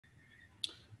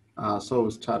So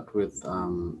we start with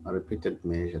a repeated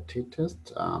measure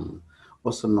t-test,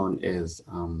 also known as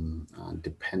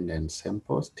dependent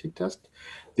samples t-test.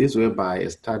 This whereby a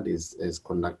study is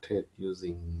conducted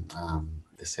using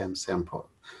the same sample.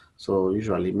 So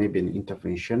usually maybe an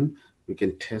intervention, you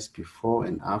can test before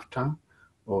and after,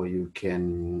 or you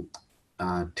can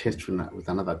test with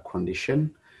another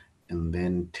condition and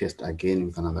then test again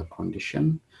with another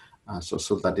condition.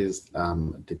 So that is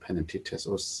dependent t-test.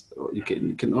 You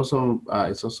can also,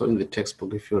 it's also in the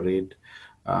textbook. If you read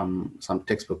some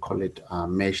textbook, call it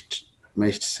meshed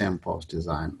samples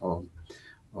design or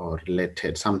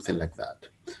related, something like that.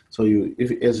 So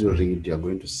as you read, you're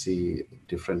going to see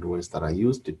different ways that are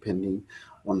used depending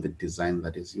on the design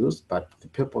that is used. But the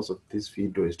purpose of this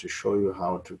video is to show you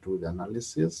how to do the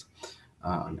analysis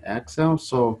on Excel.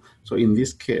 So in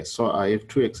this case, so I have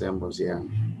two examples here.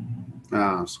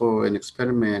 So an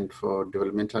experiment for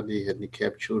developmentally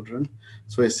handicapped children.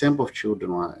 So a sample of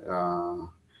children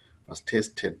was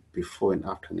tested before and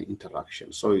after an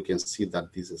interaction. So you can see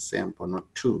that this is a sample,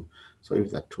 not two. So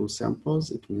if there are two samples,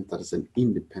 it means that it's an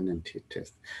independent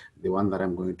t-test, the one that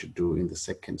I'm going to do in the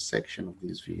second section of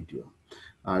this video.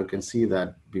 You can see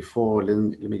that before,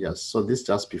 let me just, so this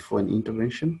just before an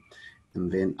intervention,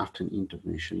 and then after an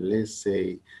intervention. Let's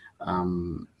say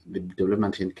the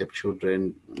development handicapped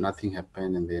children, nothing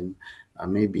happened, and then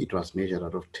maybe it was measured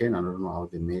out of 10. I don't know how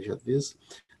they measured this.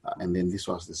 And then this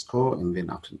was the score, and then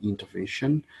after an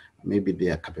intervention, maybe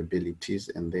their capabilities,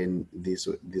 and then these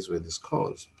were the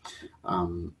scores.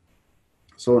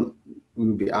 So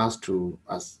we'll be asked to,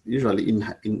 as usually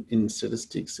in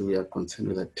statistics, we are concerned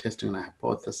with testing a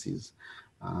hypothesis.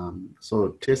 So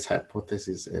test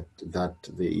hypothesis that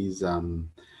there is a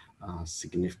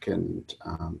significant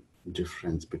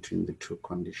difference between the two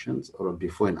conditions, or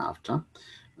before and after.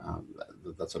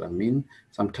 That's what I mean.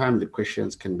 Sometimes the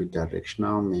questions can be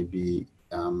directional. Maybe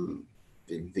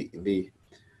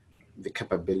the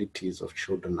capabilities of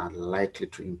children are likely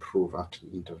to improve after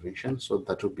intervention. So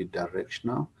that will be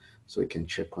directional. So you can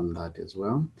check on that as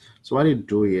well. So what you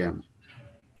do here,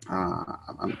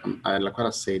 like what I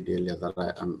said earlier, that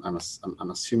I'm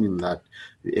assuming that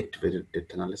you activated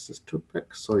data analysis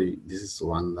toolpack. So this is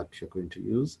one that you're going to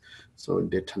use. So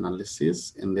data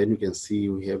analysis, and then you can see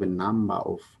we have a number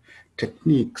of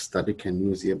techniques that you can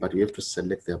use here, but you have to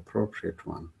select the appropriate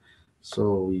one.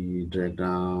 So we drag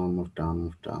down, move down,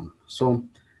 move down. So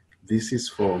this is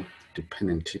for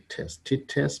dependent t-test.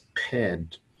 T-test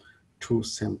paired two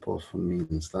samples for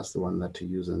means. That's the one that you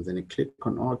use, and then you click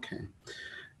on OK.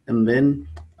 And then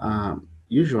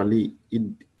usually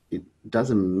it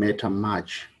doesn't matter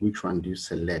much which one do you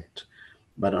select,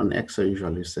 but on Excel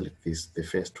usually you select the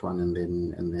first one, and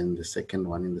then the second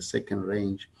one in the second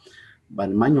range.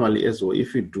 But manually as well,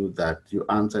 if you do that, your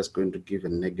answer is going to give a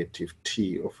negative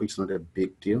T, of which is not a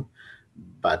big deal.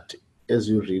 But as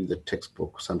you read the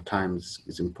textbook, sometimes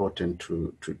it's important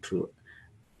to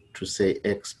say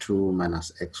x2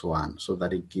 minus x1, so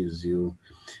that it gives you,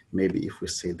 maybe if we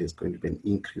say there's going to be an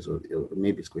increase, or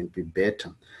maybe it's going to be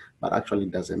better, but actually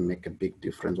it doesn't make a big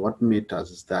difference. What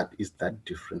matters is that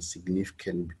difference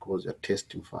significant, because you're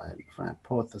testing for a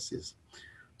hypothesis.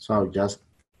 So I'll just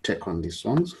check on these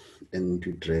ones and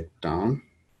you drag down,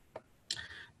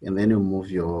 and then you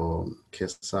move your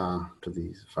cursor to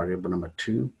the variable number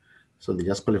 2. So they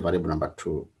just call it variable number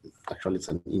 2. Actually, it's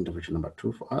an intervention number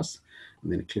 2 for us.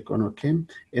 And then click on OK. And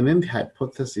then the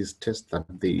hypothesis test that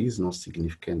there is no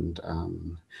significant,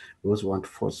 we also want to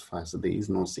falsify, so there is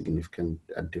no significant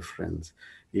difference,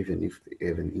 even if you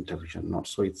have an intervention not.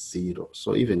 So it's 0.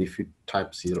 So even if you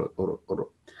type 0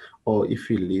 or if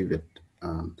you leave it,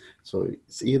 so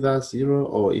it's either 0,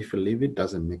 or if you leave it,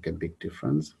 doesn't make a big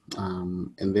difference.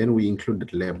 And then we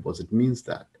included labels. It means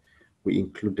that we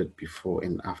included before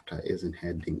and after as in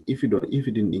heading. If you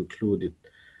didn't include it,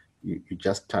 you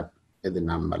just tap at the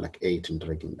number like 8 and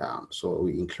dragging down. So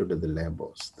we included the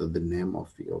labels, the name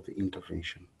of the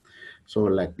intervention. So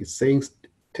like it's saying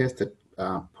tested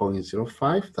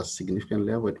 0.05, that's significant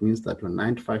level. It means that we're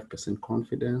 95%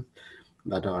 confident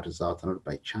that our results are not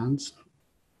by chance.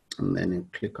 And then you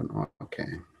click on OK.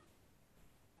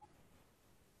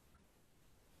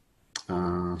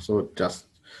 So just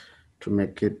to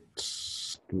make it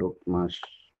look much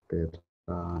better,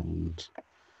 and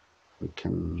we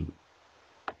can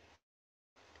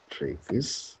take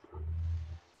this.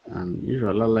 And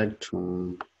usually I like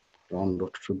to round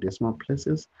to decimal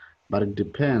places, but it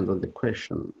depends on the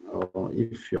question, or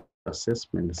if your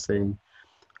assessment is saying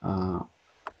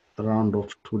round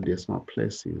off 2 decimal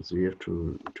places, you have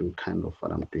to do kind of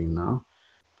what I'm doing now.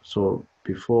 So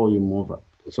before you move up,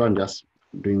 so I'm just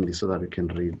doing this so that you can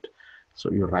read. So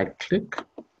you right click,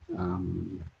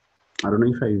 I don't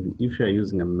know if you're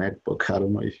using a MacBook. I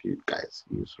don't know if you guys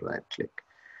use right click.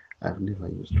 I've never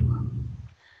used one,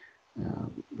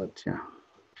 but yeah,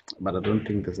 but I don't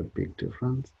think there's a big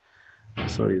difference.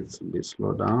 So it's a bit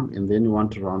slow down, and then you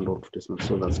want to round off to decimal,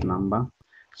 so that's number.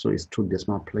 So it's 2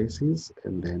 decimal places,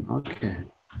 and then okay.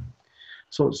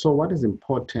 So what is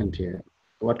important here?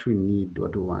 What we need,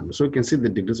 what we want. So you can see the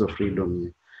degrees of freedom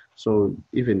here. So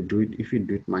even if you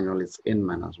do it manually, it's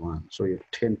n-1. So you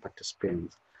have 10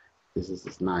 participants. This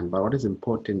is 9. But what is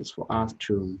important is for us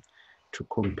to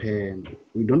compare.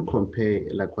 We don't compare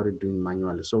like what we're doing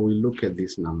manually. So we look at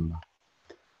this number,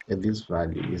 at this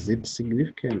value. Is it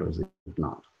significant or is it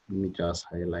not? Let me just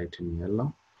highlight in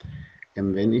yellow.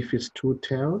 And then if it's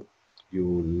two-tailed,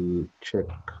 you check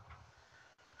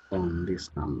on this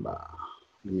number.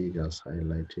 Let me just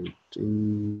highlight it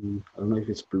in, I don't know if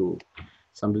it's blue.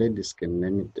 Some ladies can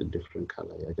name it a different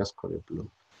color. I just call it blue.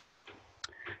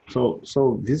 So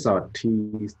these are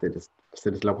T status.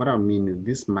 Like what I mean is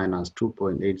this minus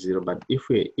 2.80, but if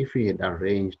we had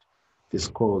arranged the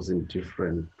scores in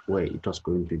different way, it was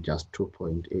going to be just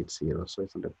 2.80. So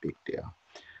it's not a big deal.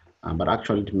 But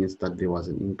actually it means that there was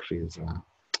an increase.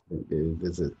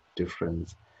 There's a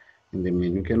difference in the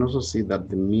mean. You can also see that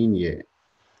the mean here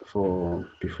for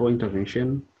before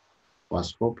intervention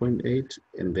was 4.8,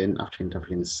 and then after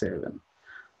intervention 7.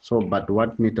 So, but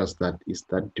what matters that is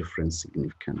that difference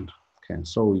significant? Okay,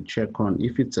 so we check on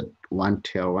if it's a one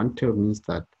tail. One tail means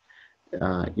that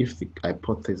if the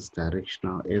hypothesis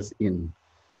directional, as in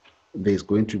there's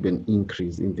going to be an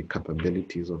increase in the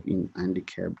capabilities of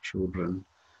handicapped children.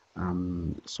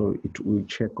 So it will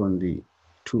check on the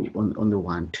on the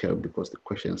one tail because the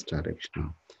question is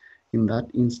directional. In that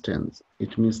instance,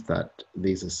 it means that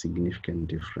there's a significant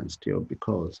difference still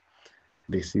because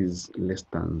this is less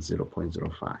than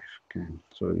 0.05. Okay,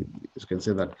 so you can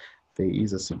say that there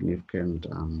is a significant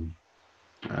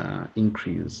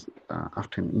increase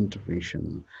after an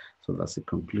intervention. So that's the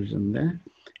conclusion there.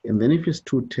 And then if it's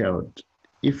two-tailed,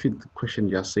 if the question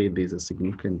just say there's a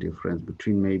significant difference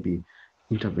between maybe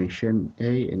intervention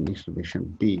A and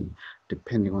intervention B,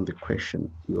 depending on the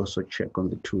question, you also check on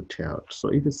the two-tailed. So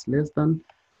if it's less than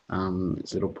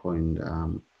 0. We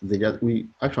name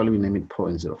it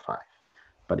 0.05,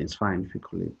 but it's fine if you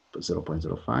call it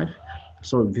 0.05.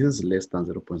 So this is less than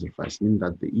 0.05, it means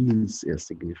that there is a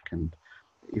significant.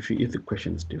 If the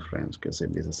question is different, you can say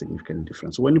there's a significant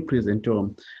difference. So when you present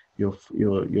your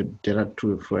data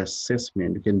for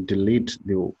assessment, you can delete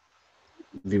the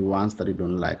ones that you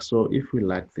don't like. So if we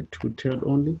like the two-tailed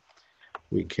only,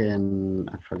 we can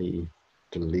actually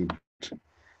delete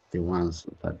the ones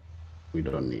that we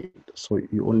don't need. So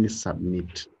you only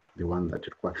submit the one that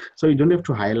you require. So you don't have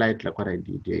to highlight like what I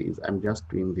did here. Is I'm just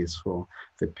doing this for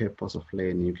the purpose of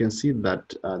learning. You can see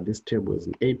that this table is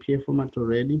in APA format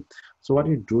already. So what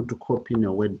you do to copy in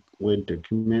a Word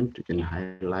document, you can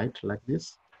highlight like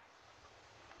this,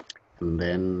 and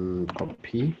then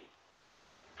copy.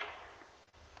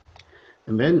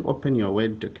 And then open your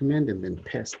Word document and then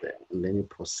paste there, and then you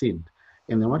proceed.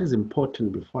 And then what is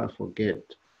important before I forget,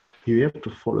 you have to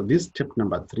follow this step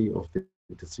number 3 of the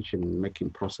decision-making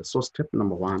process. So step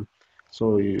number 1,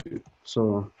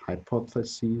 so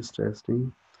hypothesis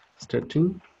testing,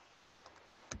 stating.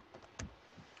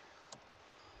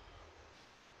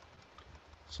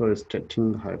 So it's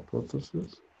stating the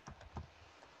hypothesis.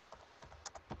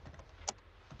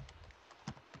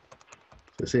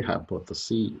 So say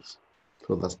hypotheses.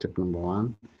 So that's step number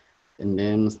 1. And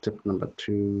then step number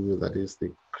 2, that is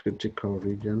the critical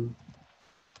region.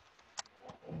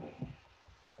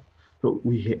 So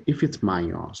if it's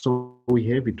minor, so we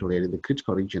have it already. The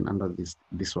critical region under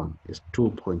this one is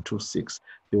 2.26,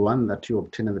 the one that you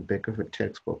obtain at the back of a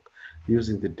textbook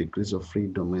using the degrees of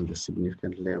freedom and the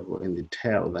significant level and the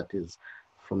tail that is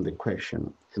from the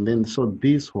question. And then so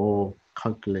this whole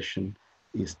calculation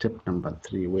is step number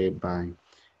 3, whereby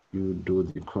you do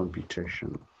the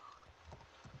computation.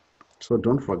 So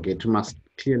don't forget, you must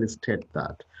clearly state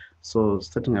that. So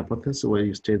stating hypothesis, where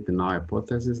you state the null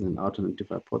hypothesis and alternative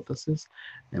hypothesis,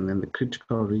 and then the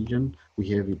critical region, we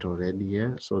have it already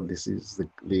here. So this is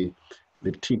the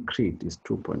T-crit is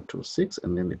 2.26,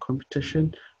 and then the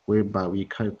computation, whereby we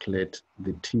calculate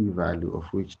the T value of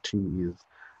which T is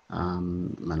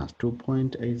minus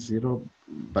 2.80,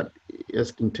 but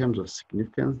as in terms of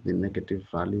significance, the negative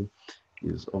value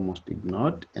is almost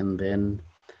ignored, and then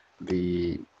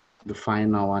the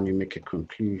final one, you make a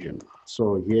conclusion.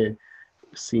 So here,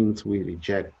 since we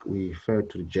fail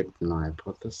to reject the null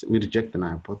hypothesis, we reject the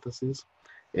null hypothesis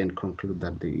and conclude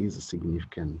that there is a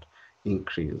significant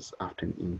increase after an